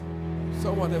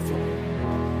So wonderful.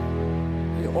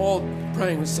 You're all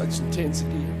praying with such intensity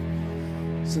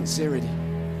and sincerity.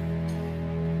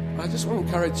 I just want to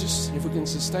encourage us, if we can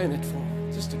sustain it for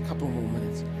just a couple more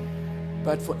minutes,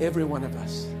 but for every one of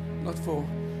us, not for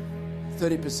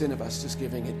 30% of us just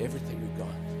giving it everything we've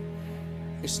got.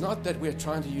 It's not that we're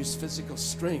trying to use physical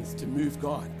strength to move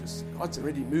God, because God's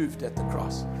already moved at the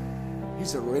cross.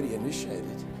 He's already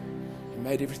initiated and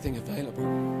made everything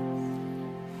available.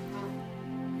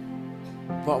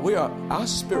 But our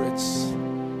spirits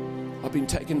have been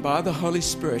taken by the Holy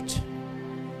Spirit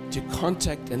to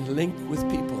contact and link with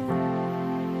people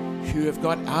who have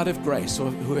got out of grace,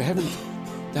 or who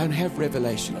don't have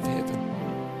revelation of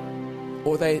heaven,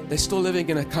 or they're still living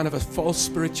in a kind of a false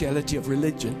spirituality of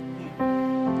religion,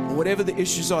 or whatever the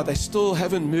issues are. They still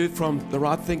haven't moved from the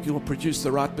right thinking or produced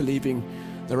the right believing,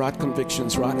 the right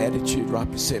convictions, right attitude, right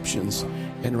perceptions,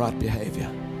 and right behavior.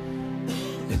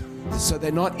 So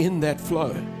they're not in that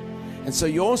flow. And so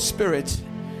your spirit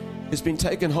has been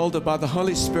taken hold of by the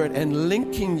Holy Spirit and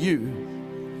linking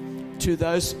you to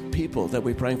those people that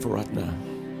we're praying for right now.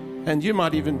 And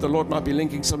the Lord might be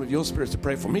linking some of your spirits to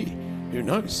pray for me. Who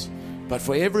knows? But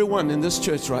for everyone in this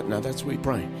church right now, that's what we're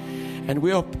praying.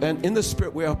 And in the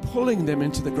Spirit, we are pulling them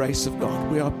into the grace of God.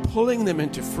 We are pulling them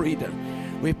into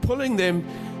freedom. We're pulling them,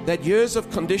 that years of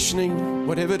conditioning,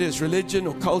 whatever it is, religion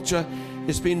or culture,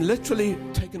 is being literally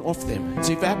taken off them. It's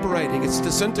evaporating, it's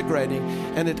disintegrating,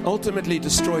 and it ultimately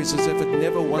destroys as if it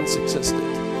never once existed.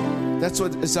 That's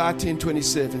what Isaiah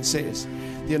 10:27 says.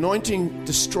 The anointing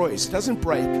destroys. It doesn't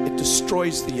break, it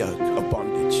destroys the yoke of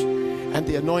bondage. And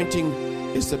the anointing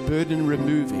is the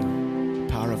burden-removing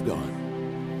power of God.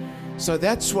 So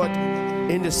that's what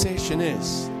intercession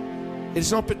is.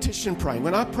 It's not petition praying.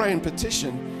 When I pray in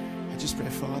petition, I just pray,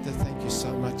 Father, thank you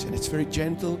so much. And it's very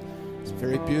gentle. It's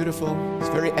very beautiful. It's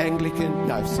very Anglican.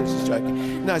 No, it's just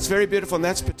joking. No, it's very beautiful, and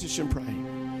that's petition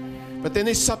praying. But then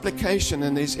there's supplication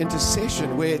and there's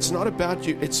intercession, where it's not about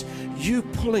you. It's you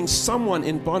pulling someone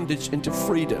in bondage into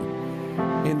freedom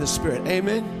in the Spirit.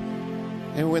 Amen?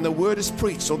 And when the word is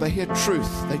preached or they hear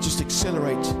truth, they just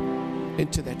accelerate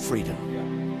into that freedom.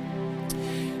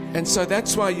 And so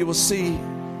that's why you will see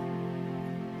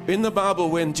in the Bible,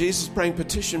 when Jesus is praying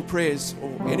petition prayers,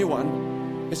 or anyone,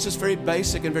 it's just very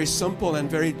basic and very simple and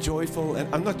very joyful.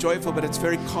 And I'm not joyful, but it's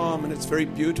very calm and it's very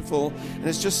beautiful. And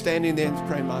it's just standing there and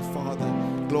praying, my Father,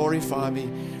 glorify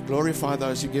me, glorify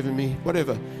those you've given me,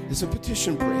 whatever. It's a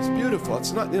petition prayer. It's beautiful.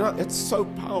 It's not, it's so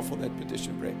powerful, that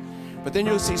petition prayer. But then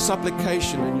you'll see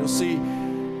supplication, and you'll see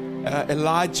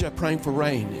Elijah praying for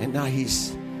rain. And now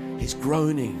he's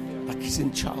groaning like he's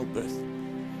in childbirth.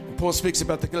 Paul speaks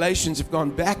about the Galatians have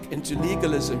gone back into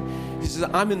legalism. He says,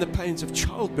 I'm in the pains of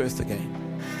childbirth again,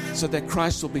 so that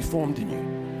Christ will be formed in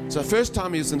you. So the first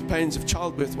time he was in the pains of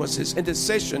childbirth was his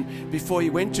intercession before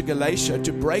he went to Galatia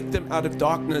to break them out of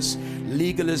darkness,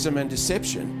 legalism, and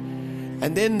deception.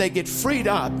 And then they get freed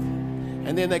up,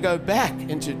 and then they go back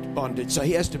into bondage. So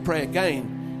he has to pray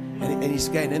again, and he's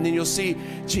again. And then you'll see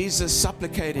Jesus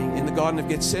supplicating in the Garden of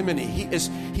Gethsemane. He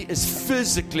is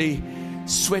physically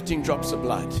sweating drops of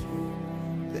blood.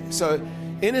 So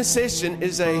intercession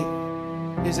is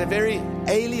a very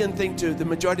alien thing to the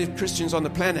majority of Christians on the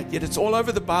planet, yet it's all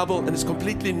over the Bible and it's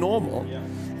completely normal.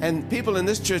 And people in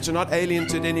this church are not alien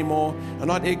to it anymore, are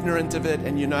not ignorant of it,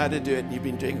 and you know how to do it, and you've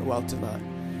been doing it well tonight.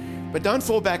 But don't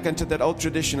fall back into that old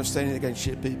tradition of standing there going,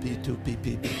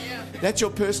 that's your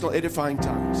personal edifying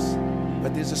tongues.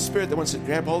 But there's a spirit that wants to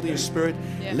grab hold of your spirit,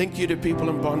 link you to people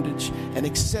in bondage, and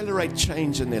accelerate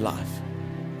change in their life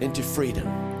into freedom.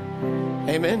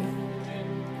 Amen?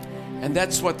 And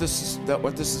that's what this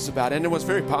is about. And it was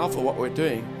very powerful what we're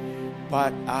doing.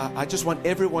 But I just want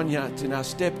everyone here to now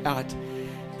step out,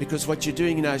 because what you're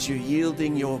doing now is you're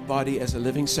yielding your body as a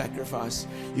living sacrifice.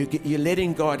 You're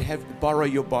letting God borrow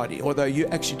your body, although you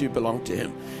actually do belong to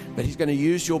Him. But He's going to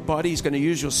use your body, He's going to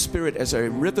use your spirit as a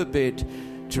riverbed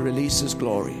to release His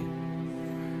glory.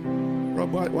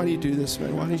 Rob, why do you do this,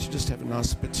 man? Why don't you just have a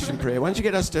nice petition prayer? Why don't you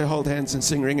get us to hold hands and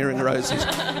sing Ringer and Roses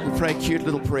and pray cute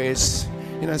little prayers?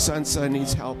 You know, so-and-so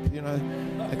needs help. You know,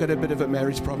 I got a bit of a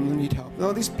marriage problem, they need help.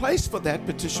 No, there's place for that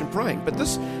petition praying. But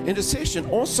this intercession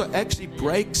also actually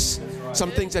breaks some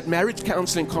things that marriage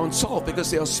counseling can't solve, because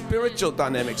there are spiritual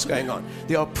dynamics going on.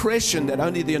 The oppression that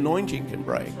only the anointing can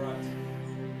break.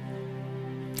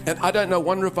 And I don't know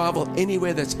one revival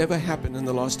anywhere that's ever happened in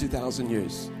the last 2,000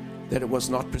 years that it was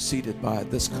not preceded by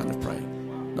this kind of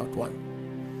praying. Not one.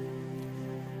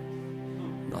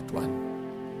 Not one.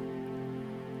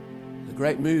 The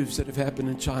great moves that have happened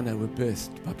in China were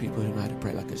birthed by people who know how to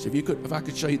pray like this. If I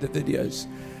could show you the videos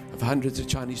of hundreds of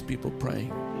Chinese people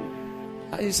praying,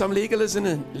 Some legalism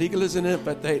in it,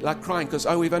 but they like crying because,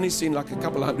 we've only seen like a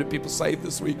couple hundred people saved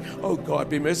this week. Oh, God,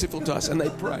 be merciful to us. And they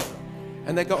pray.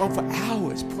 And they go on for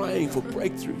hours praying for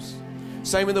breakthroughs.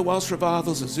 Same in the Welsh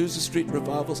revivals, Azusa Street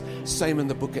revivals. Same in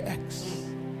the book of Acts.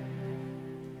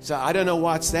 So I don't know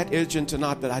why it's that urgent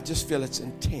tonight, but I just feel it's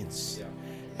intense.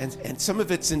 Yeah. And some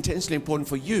of it's intensely important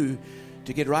for you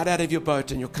to get right out of your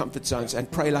boat and your comfort zones and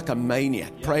pray like a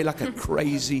maniac. Yeah. Pray like a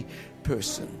crazy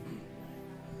person.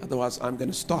 Otherwise, I'm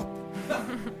going to stop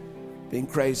being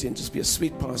crazy and just be a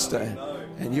sweet pastor.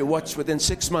 And you watch, within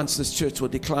 6 months, this church will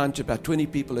decline to about 20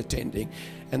 people attending,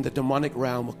 and the demonic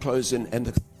realm will close in, and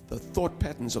the thought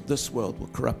patterns of this world will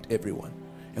corrupt everyone.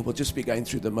 And we'll just be going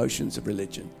through the motions of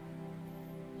religion.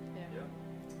 Yeah.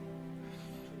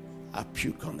 I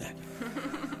puke on that.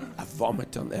 I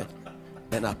vomit on that.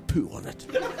 And I poo on it.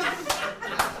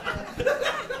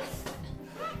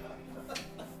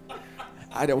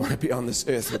 I don't want to be on this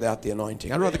earth without the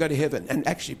anointing. I'd rather go to heaven and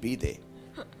actually be there.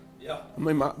 Yeah. I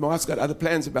mean, my wife's got other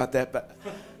plans about that, but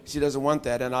she doesn't want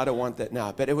that, and I don't want that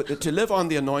now. But to live on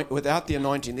without the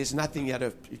anointing, there's nothing yet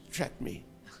to attract me.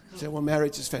 So, well,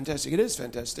 marriage is fantastic. It is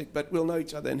fantastic, but we'll know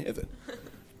each other in heaven.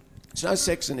 There's no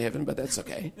sex in heaven, but that's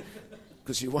okay,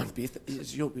 because you won't be.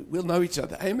 We'll know each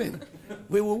other. Amen.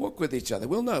 We will walk with each other.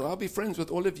 We'll know. I'll be friends with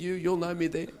all of you. You'll know me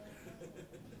there.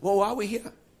 Well, why are we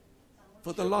here?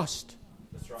 For the lost.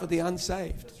 That's right. For the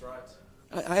unsaved. That's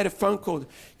right. I had a phone call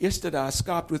yesterday. I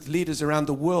Skyped with leaders around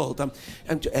the world.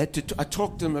 I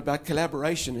talked to them about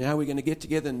collaboration and how we're going to get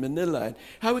together in Manila and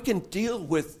how we can deal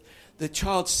with the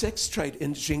child sex trade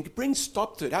industry and bring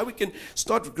stop to it, how we can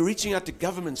start reaching out to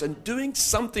governments and doing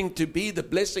something to be the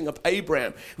blessing of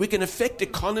Abraham. We can affect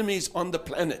economies on the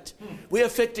planet. We're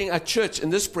affecting our church in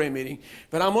this prayer meeting,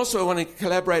 but I'm also wanting to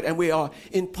collaborate, and we are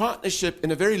in partnership in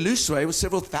a very loose way with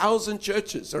several thousand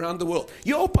churches around the world.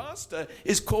 Your pastor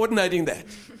is coordinating that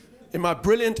in my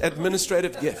brilliant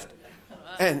administrative gift.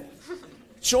 And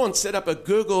Sean set up a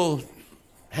Google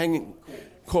hanging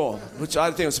call, which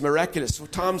I think was miraculous, for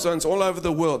time zones all over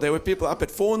the world. There were people up at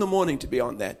 4 a.m. to be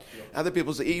on that. Other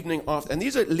people's the evening after. And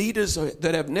these are leaders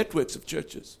that have networks of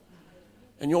churches.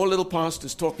 And your little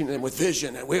pastor's talking to them with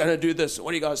vision, and we're going to do this.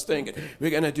 What do you guys think?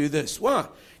 We're going to do this. Why?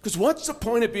 Because what's the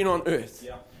point of being on earth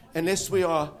unless we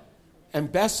are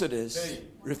ambassadors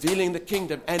revealing the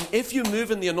kingdom? And if you move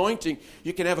in the anointing,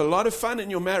 you can have a lot of fun in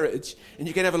your marriage, and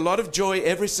you can have a lot of joy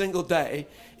every single day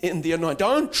in the anointing.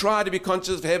 Don't try to be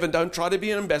conscious of heaven. Don't try to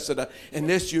be an ambassador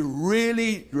unless you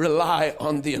really rely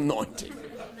on the anointing.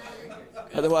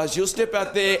 Otherwise, you'll step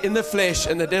out there in the flesh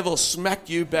and the devil smack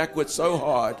you backwards so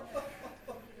hard.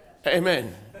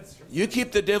 Amen. You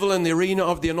keep the devil in the arena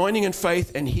of the anointing and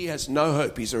faith, and he has no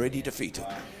hope. He's already defeated.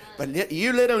 But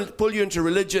you let him pull you into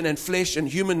religion and flesh and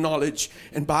human knowledge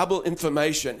and Bible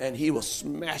information, and he will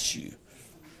smash you.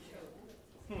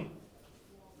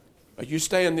 But you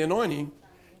stay in the anointing,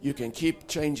 you can keep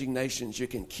changing nations. You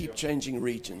can keep changing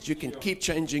regions. You can keep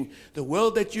changing the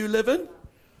world that you live in.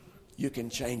 You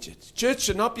can change it. Church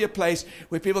should not be a place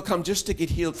where people come just to get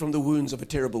healed from the wounds of a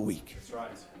terrible week. That's right.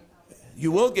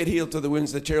 You will get healed to the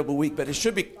wounds of the terrible week, but it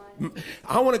should be.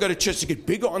 I want to go to church to get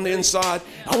bigger on the inside.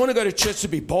 I want to go to church to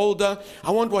be bolder.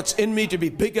 I want what's in me to be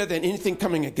bigger than anything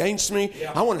coming against me.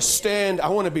 I want to stand. I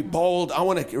want to be bold. I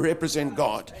want to represent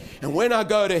God. And when I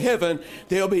go to heaven,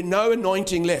 there'll be no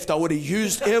anointing left. I would have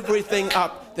used everything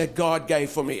up that God gave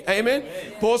for me. Amen?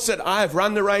 Paul said, I have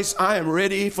run the race. I am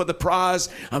ready for the prize.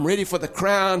 I'm ready for the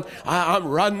crown. I'm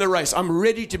run the race. I'm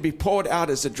ready to be poured out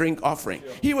as a drink offering.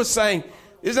 He was saying,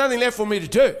 there's nothing left for me to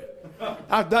do.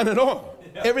 I've done it all.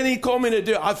 Everything he called me to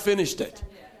do, I've finished it.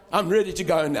 I'm ready to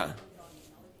go now.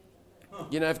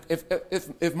 You know,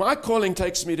 if my calling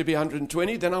takes me to be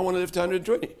 120, then I want to live to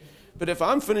 120. But if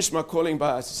I'm finished my calling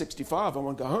by 65, I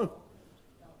want to go home.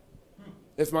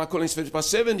 If my calling is finished by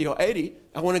 70 or 80,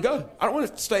 I want to go. I don't want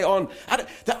to stay on.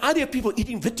 The idea of people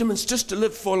eating vitamins just to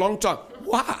live for a long time.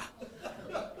 Why?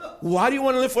 Why do you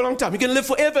want to live for a long time? You can live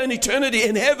forever in eternity,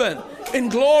 in heaven, in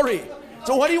glory.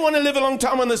 So why do you want to live a long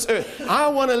time on this earth? I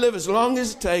want to live as long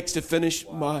as it takes to finish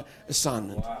my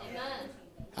assignment. Wow.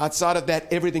 Outside of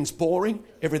that, everything's boring,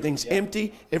 everything's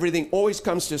empty, everything always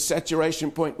comes to a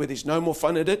saturation point where there's no more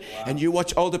fun at it. Wow. And you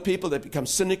watch older people that become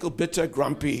cynical, bitter,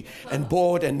 grumpy, and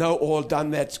bored, and know all,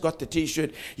 done that, got the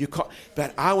t-shirt.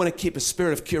 But I want to keep a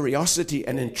spirit of curiosity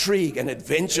and intrigue and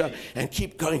adventure and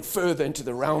keep going further into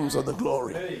the realms of the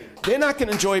glory. Then I can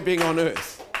enjoy being on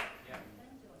earth.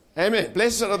 Amen.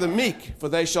 Blessed are the meek, for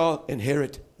they shall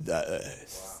inherit the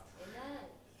earth.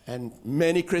 And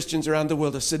many Christians around the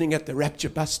world are sitting at the rapture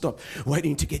bus stop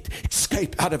waiting to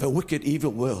escape out of a wicked,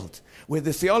 evil world, where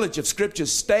the theology of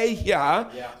Scriptures stay here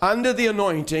under the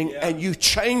anointing and you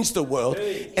change the world.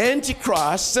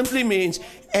 Antichrist simply means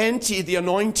anti the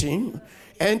anointing.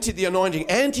 Anti the anointing.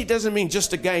 Anti doesn't mean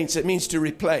just against, it means to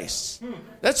replace.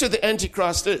 That's what the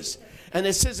Antichrist is. And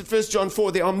it says in 1 John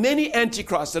 4, there are many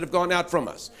antichrists that have gone out from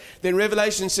us. Then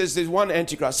Revelation says there's one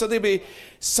antichrist. So there'll be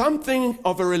something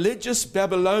of a religious,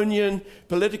 Babylonian,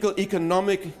 political,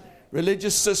 economic,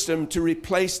 religious system to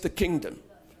replace the kingdom,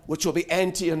 which will be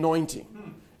anti-anointing.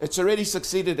 It's already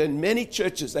succeeded in many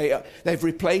churches. They've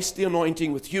replaced the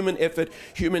anointing with human effort,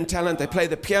 human talent. They play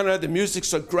the piano, the music's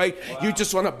so great. You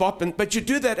just want to bop. But you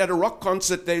do that at a rock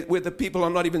concert where the people are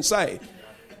not even saved.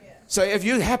 So if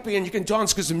you're happy and you can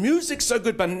dance because the music's so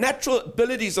good, but natural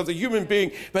abilities of the human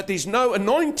being, but there's no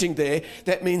anointing there,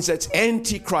 that means that's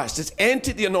anti-Christ. It's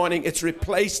anti the anointing. It's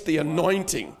replaced the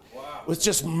anointing with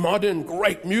just modern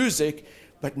great music,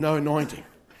 but no anointing.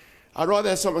 I'd rather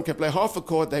have someone can play half a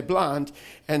chord, they're blind,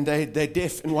 and they're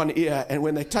deaf in one ear, and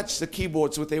when they touch the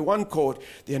keyboards with their one chord,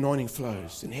 the anointing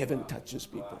flows and heaven touches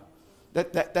people.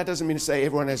 That doesn't mean to say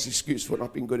everyone has an excuse for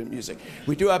not being good at music.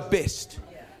 We do our best.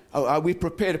 We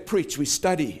prepare to preach, we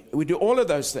study, we do all of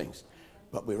those things,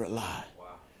 but we rely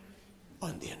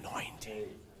on the anointing,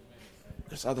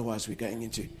 because otherwise we're going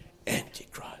into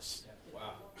Antichrist.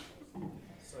 Wow,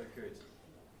 so good.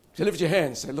 So lift your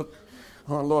hands, say, look,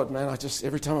 oh Lord, man,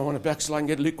 every time I want to backslide and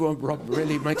get lukewarm, Rob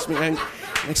really makes me angry,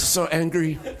 makes me so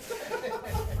angry.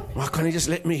 Why can't he just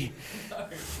let me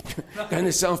go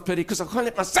into self-pity? Because I can't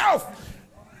let myself.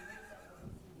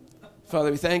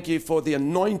 Father, we thank you for the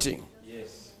anointing.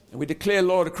 And we declare,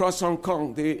 Lord, across Hong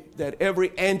Kong, that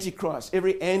every antichrist,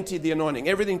 every anti the anointing,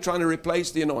 everything trying to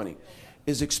replace the anointing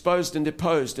is exposed and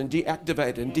deposed and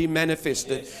deactivated and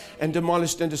demanifested and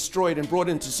demolished and destroyed and brought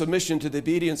into submission to the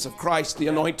obedience of Christ, the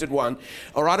Anointed One.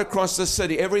 Or right across the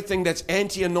city, everything that's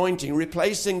anti-anointing,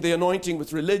 replacing the anointing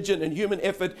with religion and human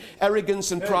effort,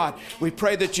 arrogance and pride. We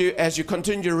pray that you, as you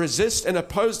continue to resist and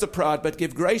oppose the proud, but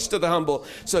give grace to the humble.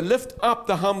 So lift up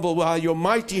the humble by your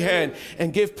mighty hand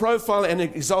and give profile and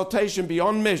exaltation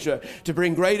beyond measure to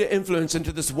bring greater influence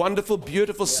into this wonderful,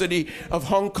 beautiful city of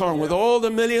Hong Kong with all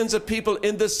the millions of people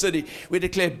in this city. We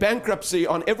declare bankruptcy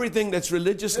on everything that's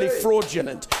religiously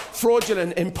fraudulent,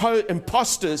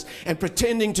 imposters, and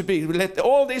pretending to be. Let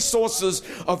all these sources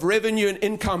of revenue and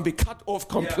income be cut off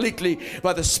completely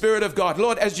by the Spirit of God.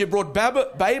 Lord, as you brought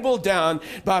Babel down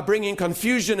by bringing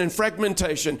confusion and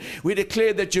fragmentation, we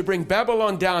declare that you bring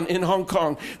Babylon down in Hong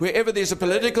Kong. Wherever there's a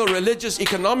political, religious,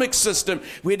 economic system,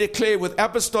 we declare with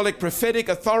apostolic, prophetic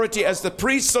authority as the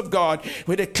priests of God,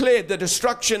 we declare the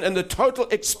destruction and the total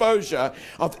exposure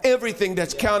of everything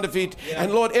that's counterfeit.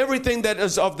 And Lord, everything that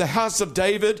is of the house of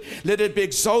David, let it be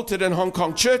exalted in Hong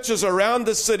Kong. Churches around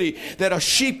the city that are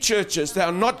sheep churches, they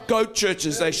are not goat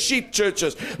churches, they're sheep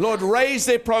churches. Lord, raise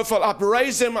their profile up,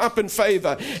 raise them up in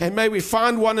favor, and may we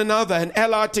find one another and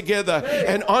ally together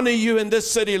and honor you in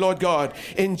this city, Lord God,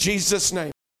 in Jesus'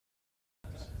 name.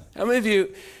 How many of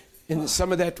you, in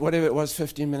some of that, whatever it was,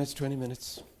 15 minutes, 20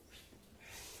 minutes,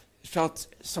 felt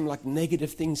some like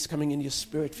negative things coming in your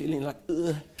spirit, feeling like,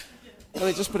 ugh?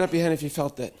 Well, just put up your hand if you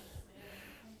felt that.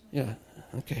 Yeah,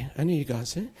 okay. I knew you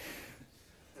guys, eh?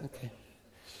 Okay.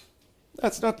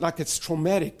 That's not like it's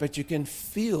traumatic, but you can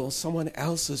feel someone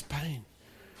else's pain.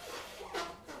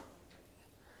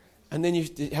 And then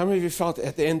how many of you felt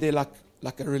at the end there like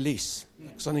a release?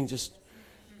 Like something just,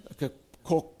 like a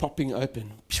cork popping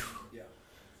open. Yeah.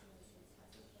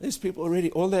 There's people already,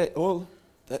 the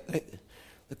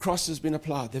cross has been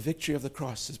applied. The victory of the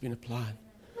cross has been applied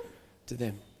to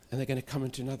them. And they're going to come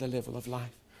into another level of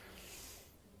life.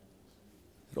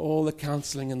 But all the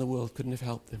counseling in the world couldn't have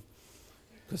helped them.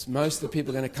 Because most of the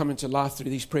people going to come into life through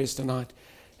these prayers tonight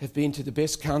have been to the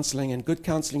best counseling. And good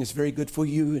counseling is very good for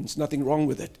you, and there's nothing wrong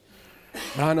with it.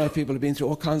 But I know people who've been through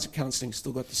all kinds of counseling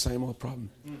still got the same old problem.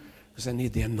 Because they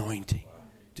need the anointing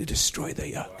to destroy the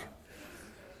yoke.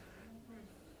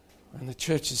 And the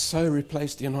church has so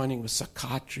replaced the anointing with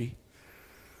psychiatry,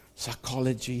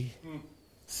 psychology,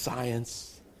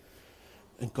 science.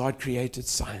 And God created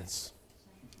science.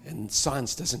 And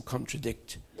science doesn't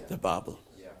contradict the Bible.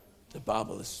 The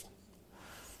Bible is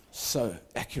so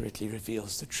accurately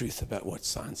reveals the truth about what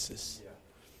science is.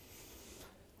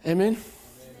 Amen?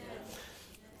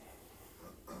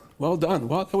 Well done.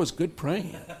 Wow, that was good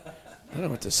praying. I don't know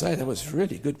what to say. That was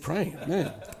really good praying.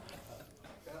 Man.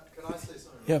 Can I say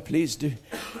something? Yeah, please do.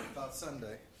 About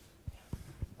Sunday.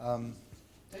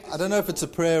 I don't know if it's a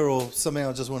prayer or something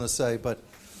I just want to say, but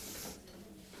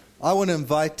I want to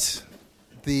invite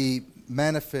the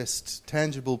manifest,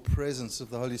 tangible presence of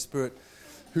the Holy Spirit,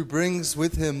 who brings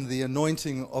with him the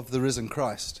anointing of the risen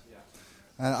Christ.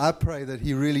 And I pray that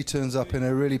he really turns up in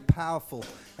a really powerful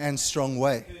and strong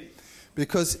way.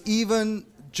 Because even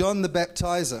John the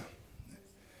Baptizer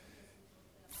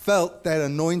felt that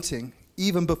anointing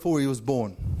even before he was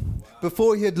born.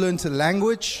 Before he had learned a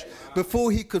language,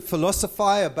 before he could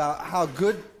philosophize about how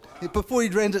good, before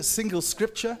he'd read a single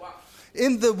scripture.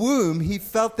 In the womb, he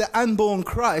felt the unborn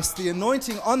Christ, the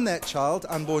anointing on that child,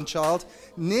 unborn child,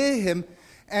 near him,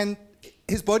 and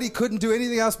his body couldn't do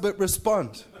anything else but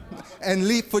respond and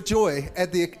leap for joy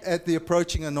at the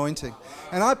approaching anointing.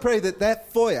 And I pray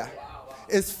that foyer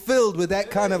is filled with that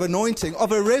kind of anointing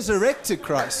of a resurrected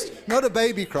Christ, not a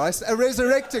baby Christ, a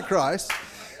resurrected Christ,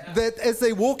 that as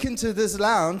they walk into this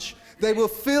lounge, they will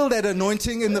feel that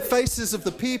anointing in the faces of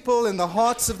the people, in the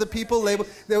hearts of the people.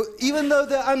 They'll, even though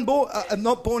they're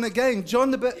not born again. John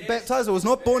the Baptizer was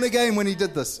not born again when he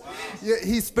did this.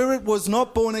 His spirit was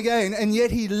not born again, and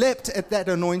yet he leapt at that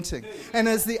anointing. And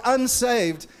as the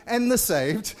unsaved and the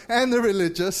saved and the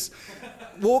religious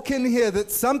walk in here, that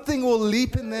something will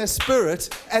leap in their spirit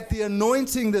at the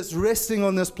anointing that's resting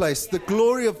on this place, the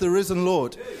glory of the risen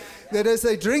Lord. That as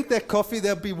they drink that coffee,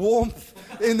 there'll be warmth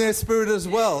in their spirit as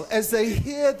well. As they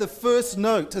hear the first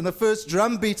note and the first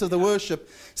drum beat of the worship,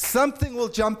 something will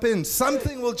jump in.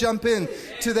 Something will jump in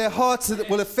to their hearts that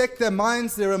will affect their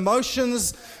minds, their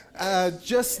emotions,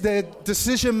 just their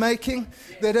decision making.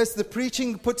 That as the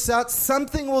preaching puts out,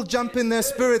 something will jump in their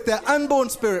spirit, their unborn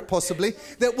spirit possibly,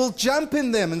 that will jump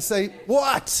in them and say,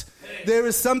 what? There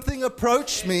is something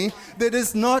approached me that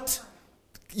is not...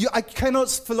 I cannot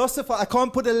philosophize. I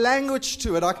can't put a language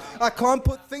to it. I can't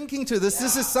put thinking to this.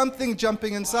 This is something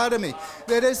jumping inside of me.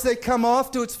 That as they come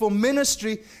afterwards for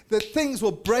ministry, that things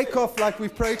will break off like we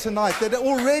pray tonight. That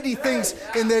already things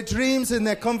in their dreams, in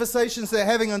their conversations they're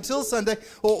having until Sunday,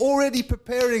 are already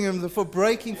preparing them for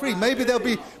breaking free. Maybe they'll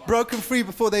be broken free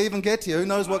before they even get here. Who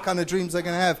knows what kind of dreams they're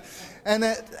going to have. And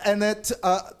that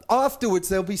afterwards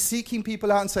they'll be seeking people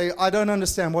out and say, I don't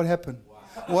understand what happened.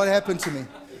 What happened to me?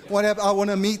 I want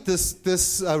to meet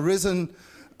this risen,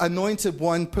 anointed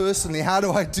one personally. How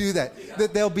do I do that?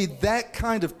 That there'll be that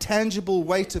kind of tangible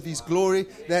weight of his glory,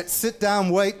 that sit-down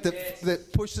weight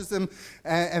that pushes them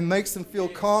and makes them feel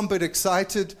calm but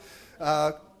excited,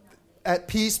 at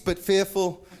peace but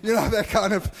fearful. You know, that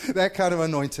kind of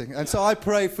anointing. And so I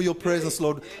pray for your presence,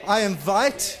 Lord. I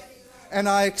invite and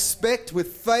I expect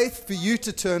with faith for you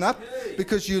to turn up,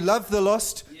 because you love the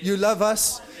lost, you love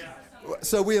us.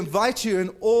 So we invite you in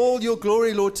all your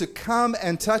glory, Lord, to come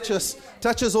and touch us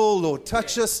all, Lord.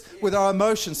 Touch us with our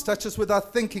emotions, touch us with our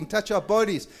thinking, touch our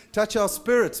bodies, touch our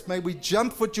spirits. May we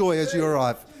jump for joy as you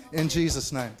arrive. In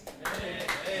Jesus' name.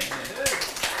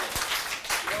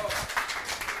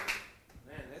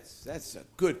 Man, that's a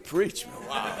good preach.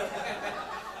 Wow.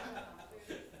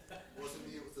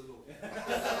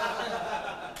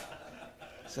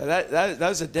 So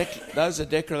those are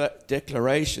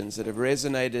declarations that have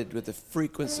resonated with the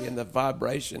frequency and the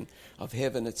vibration of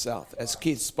heaven itself. As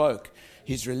Keith spoke,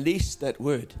 he's released that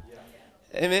word.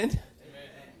 Amen?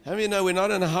 How many of you know we're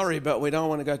not in a hurry, but we don't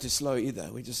want to go too slow either.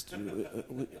 We just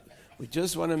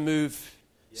want to move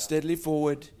steadily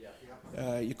forward.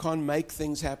 You can't make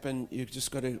things happen. You've just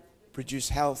got to produce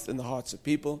health in the hearts of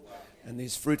people, and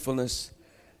there's fruitfulness,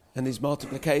 and there's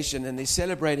multiplication, and there's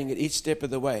celebrating at each step of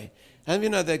the way. And you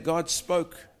know that God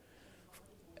spoke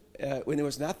when there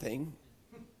was nothing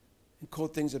and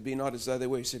called things that be not as though they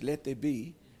were. He said, let there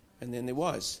be, and then there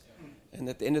was. And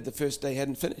at the end of the first day, he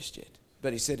hadn't finished yet.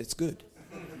 But he said, it's good.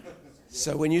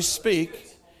 So when you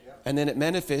speak and then it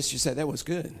manifests, you say, that was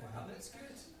good.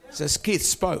 So Keith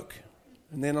spoke.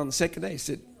 And then on the second day, he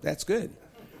said, that's good.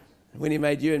 And when he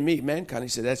made you and me, mankind, he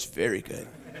said, that's very good.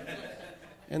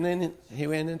 And then he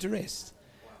went into rest.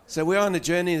 So we're on a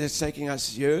journey that's taking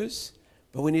us years,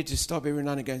 but we need to stop every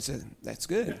now and again and say, that's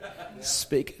good.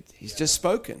 Speak it. He's just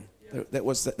spoken. That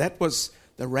was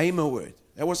the Rhema word.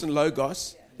 That wasn't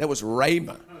Logos. That was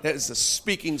Rhema. That is the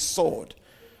speaking sword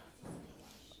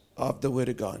of the Word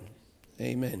of God.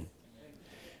 Amen.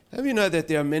 Have you know that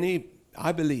there are many,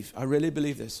 I really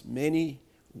believe this, many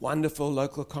wonderful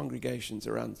local congregations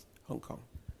around Hong Kong.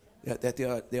 That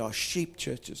there are sheep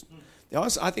churches.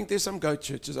 I think there's some goat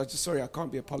churches. I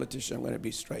can't be a politician. I'm going to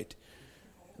be straight.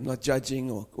 I'm not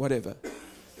judging or whatever.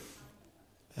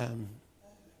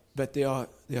 But there are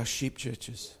sheep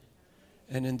churches.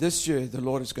 And in this year, the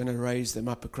Lord is going to raise them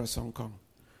up across Hong Kong.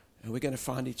 And we're going to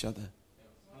find each other.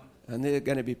 And there are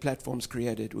going to be platforms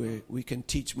created where we can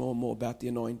teach more and more about the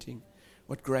anointing,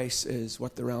 what grace is,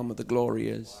 what the realm of the glory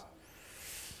is.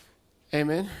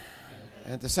 Amen.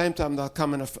 And at the same time, they'll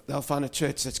come and they'll find a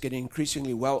church that's getting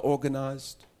increasingly well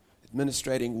organized,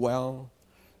 administrating well,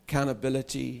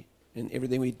 accountability in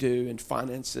everything we do, and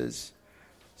finances,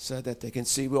 so that they can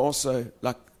see. We're also,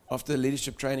 like after the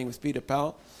leadership training with Peter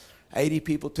Powell, 80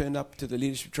 people turned up to the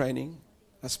leadership training.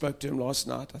 I spoke to him last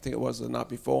night. I think it was the night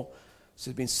before. So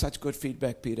there's been such good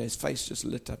feedback, Peter. His face just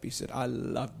lit up. He said, I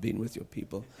love being with your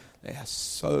people. They are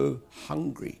so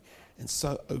hungry and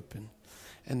so open.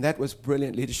 And that was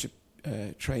brilliant leadership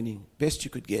training, best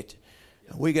you could get.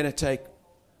 And we're going to take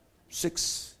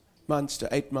 6 months to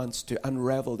 8 months to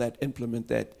unravel that, implement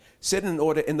that, set it in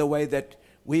order in the way that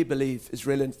we believe is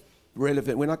relevant.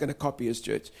 We're not going to copy his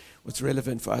church. What's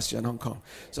relevant for us here in Hong Kong.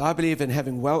 So I believe in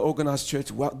having well-organized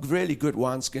church, really good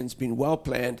wineskins, being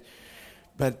well-planned,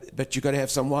 but you've got to have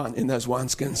some wine in those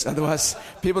wineskins. Otherwise,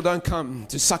 people don't come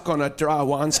to suck on a dry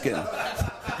wineskin.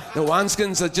 The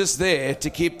wineskins are just there to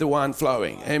keep the wine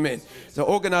flowing. Amen. So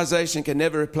organization can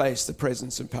never replace the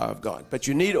presence and power of God. But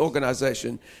you need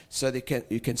organization so that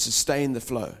you can sustain the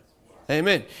flow.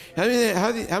 Amen. How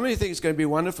many think it's going to be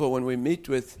wonderful when we meet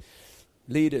with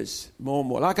leaders more and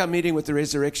more? Like I'm meeting with the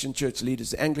Resurrection Church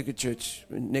leaders, the Anglican Church,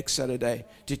 next Saturday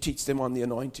to teach them on the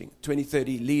anointing. 20,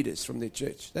 30 leaders from their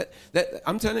church. That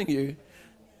I'm telling you,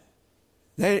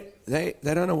 they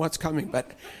don't know what's coming,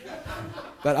 but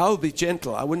I'll be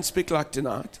gentle. I wouldn't speak like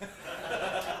tonight,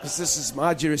 because this is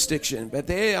my jurisdiction. But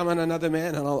there, I'm another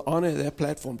man, and I'll honor their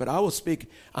platform. But I will speak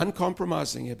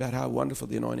uncompromising about how wonderful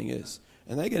the anointing is,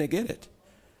 and they're going to get it.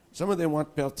 Some of them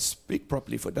won't be able to speak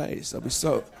properly for days. They'll be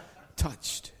so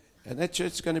touched. And that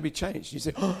church is going to be changed. You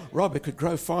say, oh, Rob, it could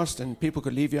grow fast and people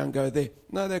could leave you and go there.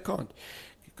 No, they can't.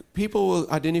 People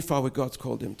will identify what God's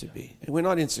called them to be. And we're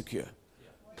not insecure.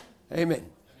 Amen.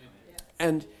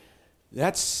 And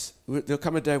there'll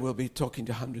come a day we'll be talking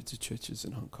to hundreds of churches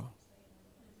in Hong Kong.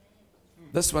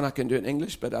 This one I can do in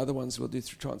English, but other ones we'll do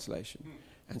through translation.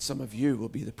 And some of you will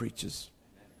be the preachers.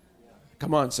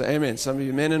 Come on, say amen. Some of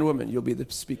you men and women, you'll be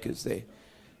the speakers there,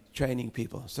 training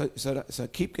people. So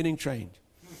keep getting trained.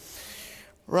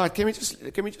 Right, can we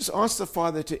just ask the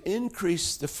Father to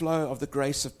increase the flow of the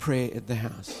grace of prayer in the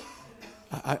house?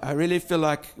 I really feel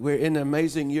like we're in an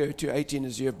amazing year. 2018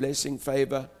 is a year of blessing,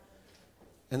 favor,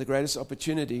 and the greatest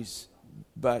opportunities.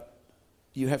 But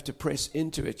you have to press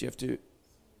into it. You have to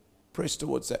press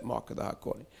towards that mark of the high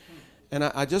calling. And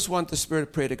I just want the spirit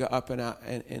of prayer to go up and out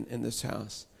in this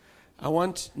house. I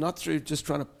want, not through just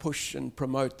trying to push and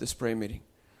promote this prayer meeting.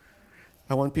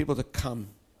 I want people to come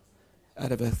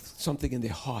out of something in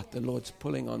their heart. The Lord's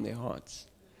pulling on their hearts.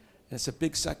 And it's a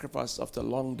big sacrifice after a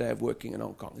long day of working in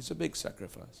Hong Kong. It's a big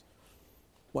sacrifice.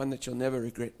 One that you'll never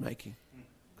regret making,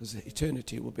 because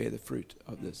eternity will bear the fruit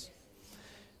of this.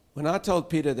 When I told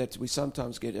Peter that we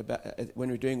sometimes get when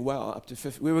we're doing well, up to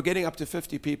 50, we were getting up to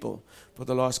 50 people for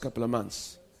the last couple of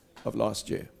months of last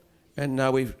year. And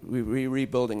now we're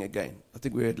rebuilding again. I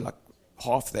think we had like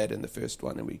half that in the first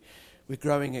one, and we're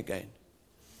growing again.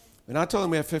 When I told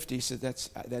him we have 50, he said,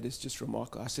 that is just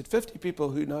remarkable. I said, 50 people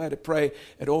who know how to pray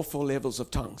at all 4 levels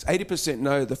of tongues. 80%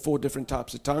 know the 4 different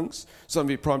types of tongues. Some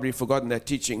of you probably forgotten that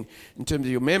teaching in terms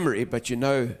of your memory, but you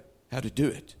know how to do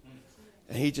it.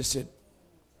 And he just said,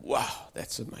 wow,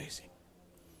 that's amazing.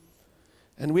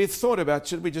 And we've thought about,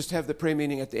 should we just have the prayer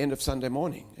meeting at the end of Sunday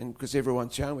morning? And because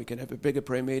everyone's young, we can have a bigger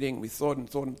prayer meeting. We thought. And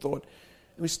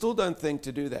we still don't think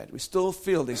to do that. We still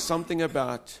feel there's something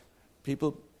about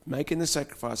people making the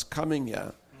sacrifice, coming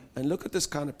here, and look at this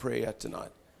kind of prayer tonight.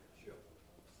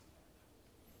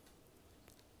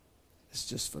 It's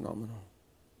just phenomenal.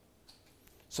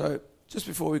 So just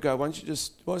before we go, why don't you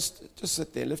just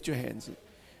sit there, lift your hands.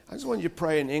 I just want you to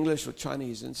pray in English or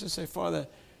Chinese and just say, Father,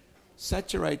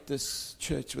 saturate this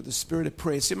church with the spirit of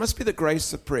prayer. See, it must be the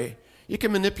grace of prayer. You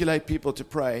can manipulate people to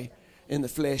pray in the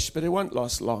flesh, but it won't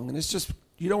last long. And it's just,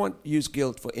 you don't want to use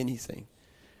guilt for anything.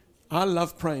 I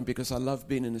love praying because I love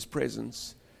being in His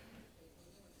presence.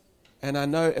 And I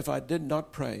know if I did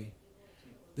not pray,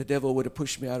 the devil would have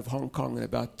pushed me out of Hong Kong in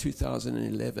about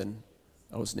 2011.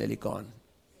 I was nearly gone.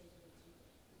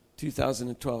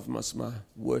 2012 was my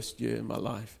worst year in my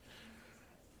life.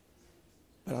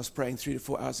 But I was praying 3 to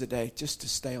 4 hours a day just to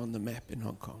stay on the map in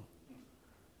Hong Kong.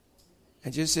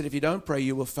 And Jesus said, if you don't pray,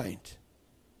 you will faint.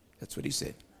 That's what He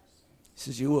said. He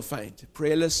says, you will faint.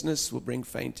 Prayerlessness will bring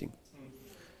fainting.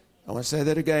 I want to say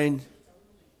that again.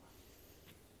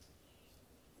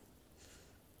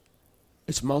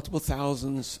 It's multiple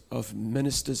thousands of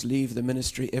ministers leave the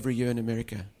ministry every year in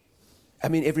America. I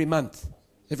mean, every month.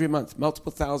 Every month,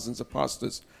 multiple thousands of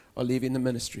pastors are leaving the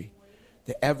ministry.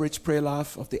 The average prayer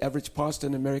life of the average pastor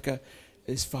in America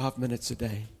is 5 minutes a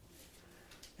day.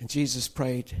 And Jesus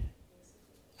prayed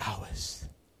hours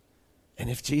And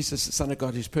if Jesus, the Son of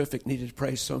God, who's perfect, needed to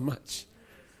pray so much,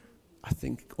 I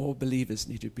think all believers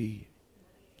need to be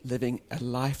living a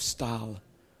lifestyle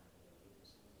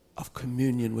of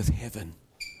communion with heaven.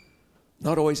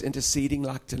 Not always interceding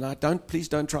like tonight. Please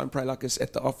don't try and pray like us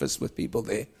at the office with people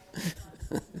there.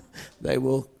 They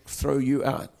will throw you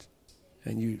out.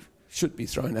 And you should be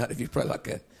thrown out if you pray like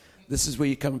that. This is where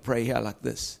you come and pray here like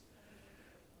this.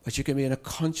 But you can be in a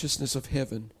consciousness of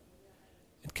heaven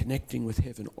and connecting with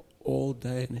heaven all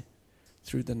day and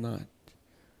through the night.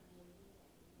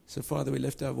 So, Father, we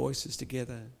lift our voices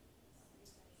together.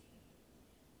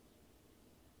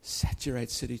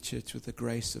 Saturate City Church with the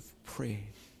grace of prayer,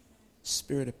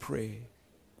 spirit of prayer.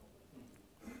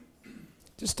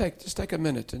 Just take a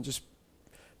minute and just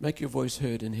make your voice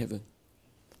heard in heaven.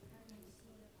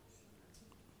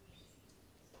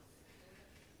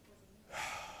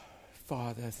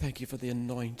 Father, thank you for the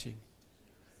anointing.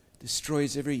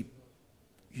 Destroys every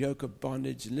yoke of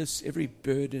bondage, lifts every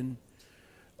burden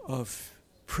of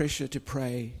pressure to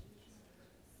pray,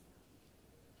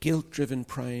 guilt-driven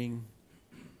praying.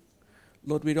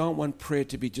 Lord, we don't want prayer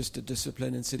to be just a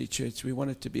discipline in City Church. We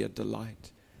want it to be a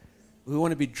delight. We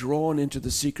want to be drawn into the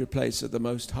secret place of the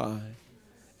Most High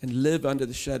and live under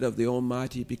the shadow of the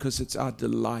Almighty because it's our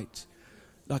delight.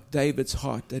 Like David's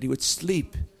heart, that he would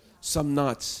sleep some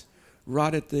nights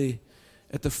right at the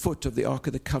foot of the Ark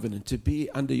of the Covenant, to be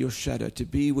under your shadow, to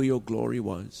be where your glory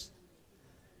was.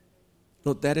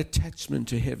 Lord, that attachment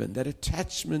to heaven, that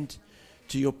attachment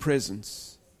to your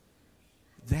presence,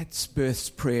 that's births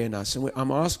prayer in us. And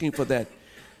I'm asking for that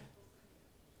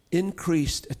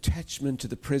increased attachment to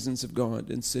the presence of God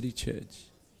in City Church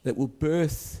that will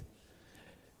birth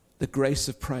the grace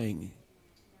of praying,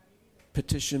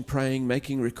 petition praying,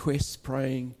 making requests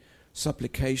praying,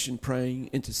 supplication praying,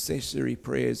 intercessory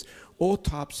prayers, all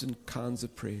types and kinds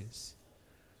of prayers.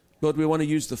 Lord, we want to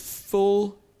use the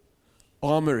full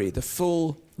armory, the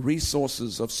full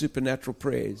resources of supernatural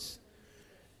prayers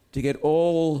to get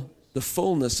all the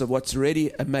fullness of what's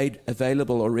already made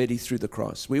available already through the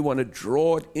cross. We want to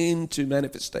draw it into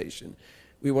manifestation.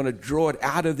 We want to draw it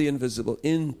out of the invisible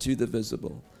into the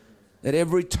visible. That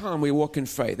every time we walk in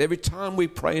faith, every time we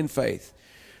pray in faith,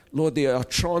 Lord, there are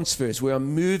transfers. We are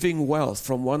moving wealth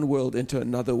from one world into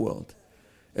another world.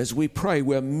 As we pray,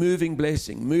 we are moving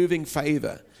blessing, moving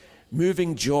favor,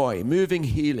 moving joy, moving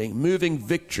healing, moving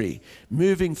victory,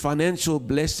 moving financial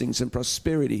blessings and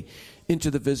prosperity into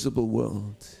the visible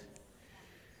world.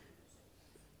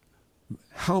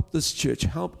 Help this church,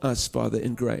 help us, Father,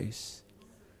 in grace,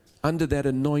 under that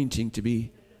anointing to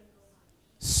be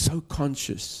so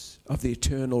conscious of the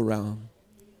eternal realm,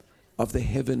 of the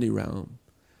heavenly realm.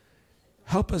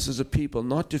 Help us as a people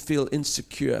not to feel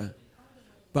insecure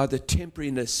by the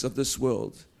temporariness of this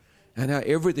world and how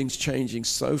everything's changing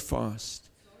so fast.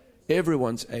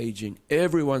 Everyone's aging.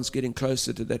 Everyone's getting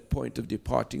closer to that point of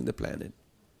departing the planet,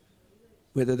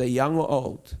 whether they're young or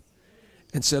old.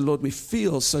 And so, Lord, we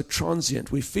feel so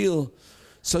transient. We feel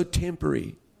so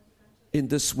temporary in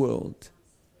this world.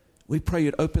 We pray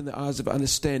you'd open the eyes of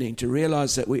understanding to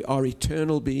realize that we are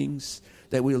eternal beings,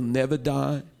 that we'll never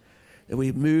die, that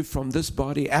we move from this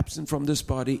body, absent from this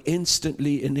body,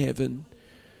 instantly in heaven.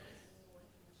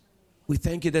 We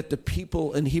thank you that the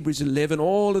people in Hebrews 11,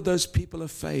 all of those people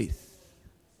of faith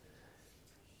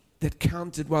that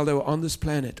counted while they were on this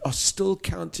planet are still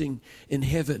counting in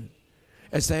heaven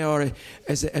as they are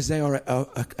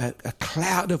a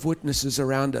cloud of witnesses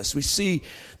around us. We see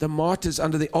the martyrs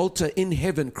under the altar in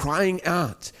heaven crying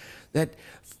out that,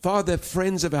 Father,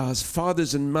 friends of ours,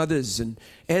 fathers and mothers and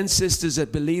ancestors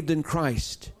that believed in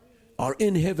Christ are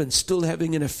in heaven still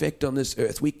having an effect on this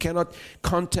earth. We cannot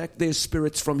contact their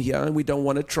spirits from here, and we don't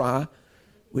want to try.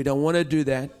 We don't want to do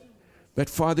that. But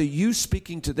Father, you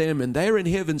speaking to them, and they're in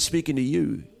heaven speaking to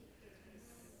you.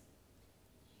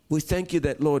 We thank you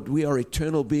that, Lord, we are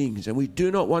eternal beings, and we do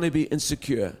not want to be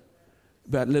insecure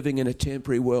about living in a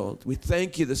temporary world. We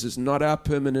thank you this is not our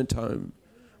permanent home.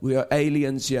 We are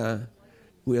aliens here.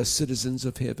 We are citizens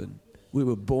of heaven. We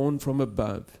were born from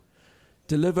above.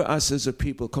 Deliver us as a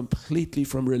people completely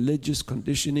from religious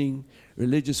conditioning,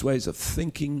 religious ways of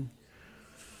thinking,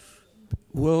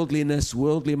 worldliness,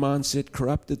 worldly mindset,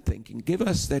 corrupted thinking. Give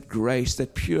us that grace,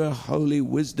 that pure, holy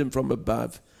wisdom from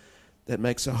above that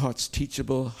makes our hearts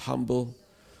teachable, humble,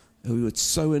 that we would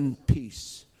sow in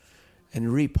peace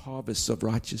and reap harvests of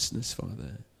righteousness,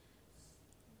 Father.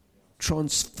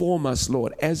 Transform us,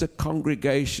 Lord, as a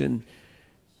congregation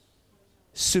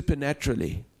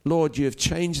supernaturally. Lord, you have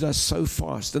changed us so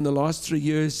fast. In the last 3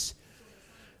 years,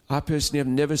 I personally have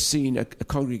never seen a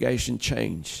congregation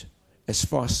change as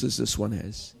fast as this one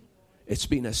has. It's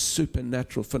been a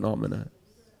supernatural phenomenon.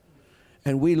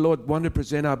 And we, Lord, want to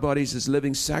present our bodies as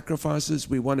living sacrifices.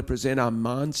 We want to present our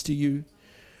minds to you.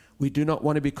 We do not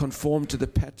want to be conformed to the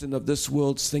pattern of this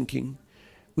world's thinking.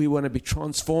 We want to be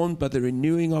transformed by the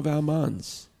renewing of our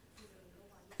minds,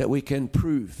 that we can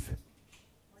prove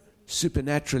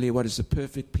supernaturally what is the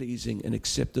perfect, pleasing, and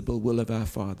acceptable will of our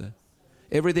Father.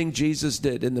 Everything Jesus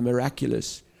did in the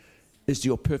miraculous is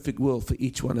your perfect will for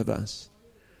each one of us.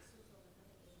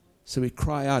 So we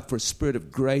cry out for a spirit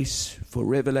of grace, for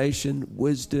revelation,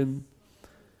 wisdom,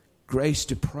 grace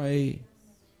to pray,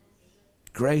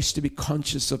 grace to be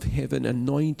conscious of heaven,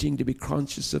 anointing to be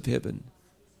conscious of heaven.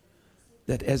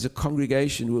 That as a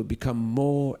congregation we'll become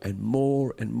more and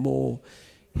more and more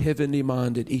heavenly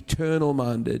minded, eternal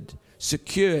minded,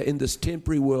 secure in this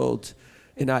temporary world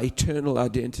in our eternal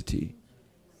identity,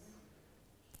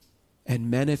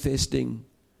 and manifesting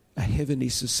a heavenly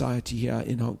society here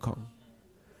in Hong Kong.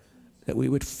 That we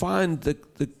would find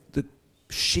the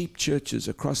sheep churches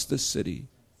across this city,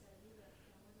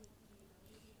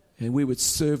 and we would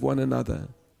serve one another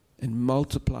and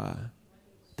multiply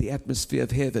the atmosphere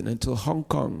of heaven until Hong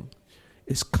Kong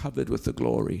is covered with the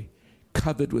glory,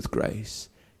 covered with grace,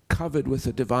 covered with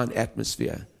a divine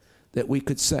atmosphere, that we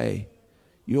could say,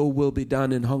 your will be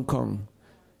done in Hong Kong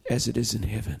as it is in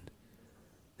heaven.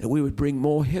 That we would bring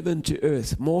more heaven to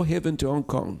earth, more heaven to Hong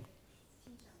Kong,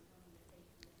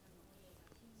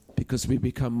 because we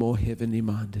become more heavenly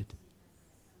minded.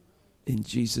 In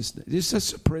Jesus' name. There's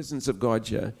such a presence of God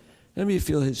here. Let me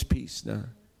feel his peace now.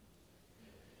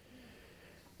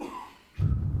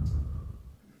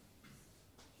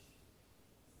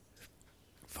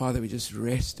 Father, we just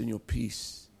rest in your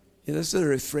peace. Yeah, this is a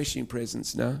refreshing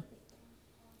presence now.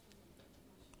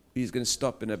 He's going to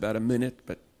stop in about a minute,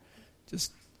 but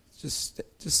just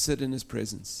sit in his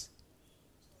presence.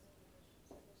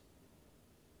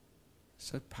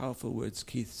 So powerful words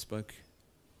Keith spoke.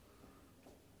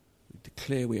 We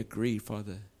declare we agree,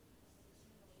 Father.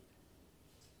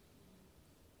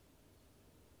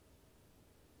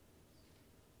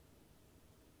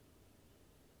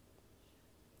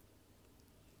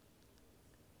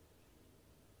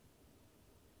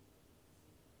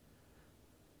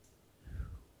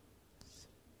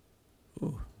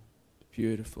 Oh,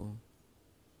 beautiful.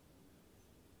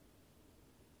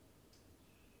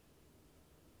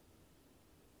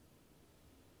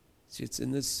 See, it's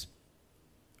in this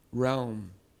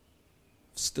realm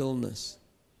of stillness,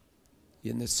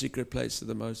 in the secret place of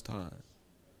the Most High,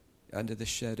 under the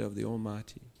shadow of the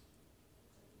Almighty.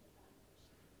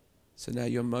 So now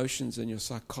your emotions and your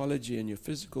psychology and your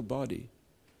physical body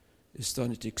is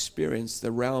starting to experience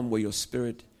the realm where your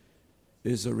spirit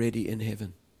is already in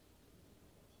heaven.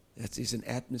 That is an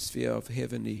atmosphere of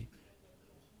heavenly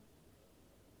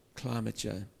climate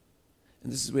here.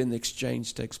 And this is when the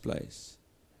exchange takes place.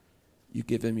 You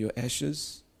give him your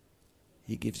ashes,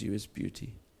 he gives you his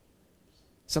beauty.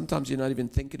 Sometimes you're not even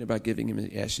thinking about giving him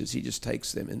the ashes. He just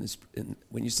takes them.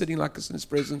 When you're sitting like this in his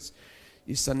presence,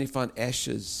 you suddenly find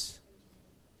ashes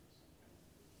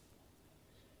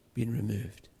being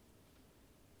removed.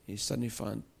 You suddenly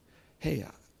find, hey,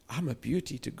 I'm a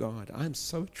beauty to God. I'm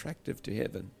so attractive to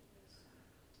heaven.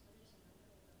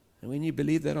 And when you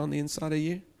believe that on the inside of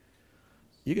you,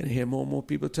 you're going to hear more and more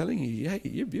people telling you, hey,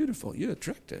 you're beautiful, you're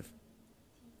attractive.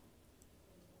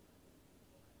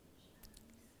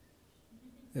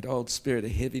 That old spirit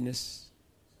of heaviness,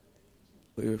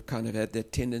 where we've kind of had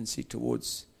that tendency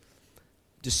towards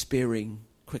despairing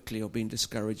quickly or being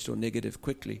discouraged or negative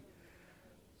quickly.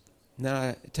 Now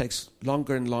it takes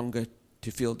longer and longer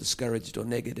to feel discouraged or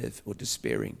negative or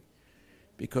despairing,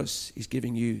 because he's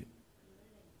giving you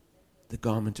the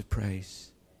garment of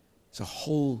praise. It's a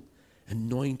whole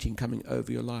anointing coming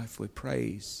over your life where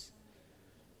praise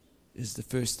is the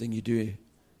first thing you do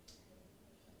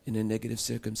in a negative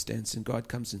circumstance, and God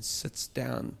comes and sits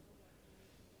down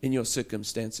in your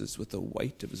circumstances with the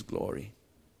weight of his glory.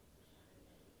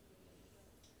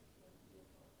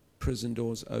 Prison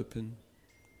doors open,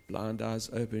 blind eyes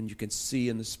open, you can see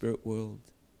in the spirit world.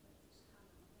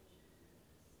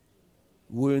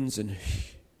 Wounds and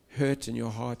hurt in your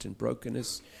heart and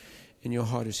brokenness in your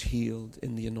heart is healed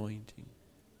in the anointing.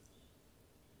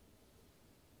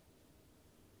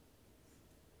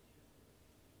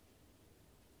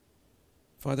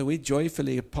 Father, we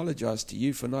joyfully apologize to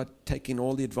you for not taking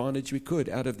all the advantage we could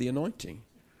out of the anointing.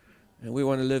 And we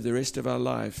want to live the rest of our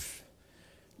life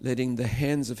letting the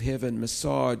hands of heaven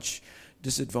massage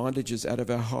disadvantages out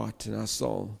of our heart and our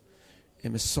soul,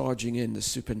 and massaging in the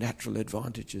supernatural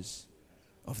advantages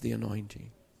of the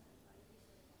anointing.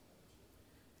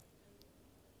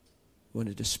 We want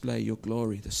to display your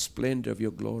glory, the splendor of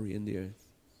your glory in the earth.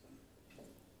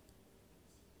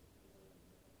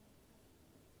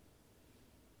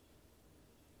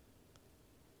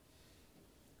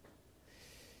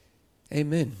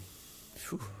 Amen.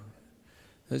 Phew.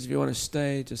 Those of you who want to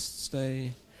stay, just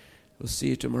stay. We'll see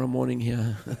you tomorrow morning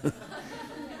here.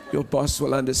 Your boss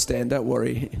will understand, don't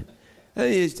worry.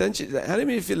 Hey, don't you, how do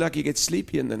you feel like you get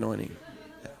sleepy in the morning?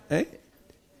 Hey?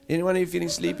 Anyone of you feeling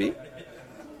sleepy?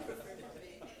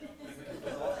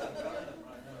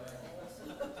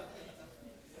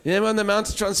 You know on the Mount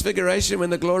of Transfiguration when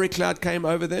the glory cloud came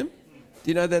over them? Do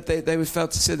you know that they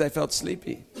felt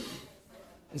sleepy?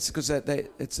 It's because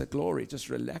it's a glory, it just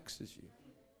relaxes you.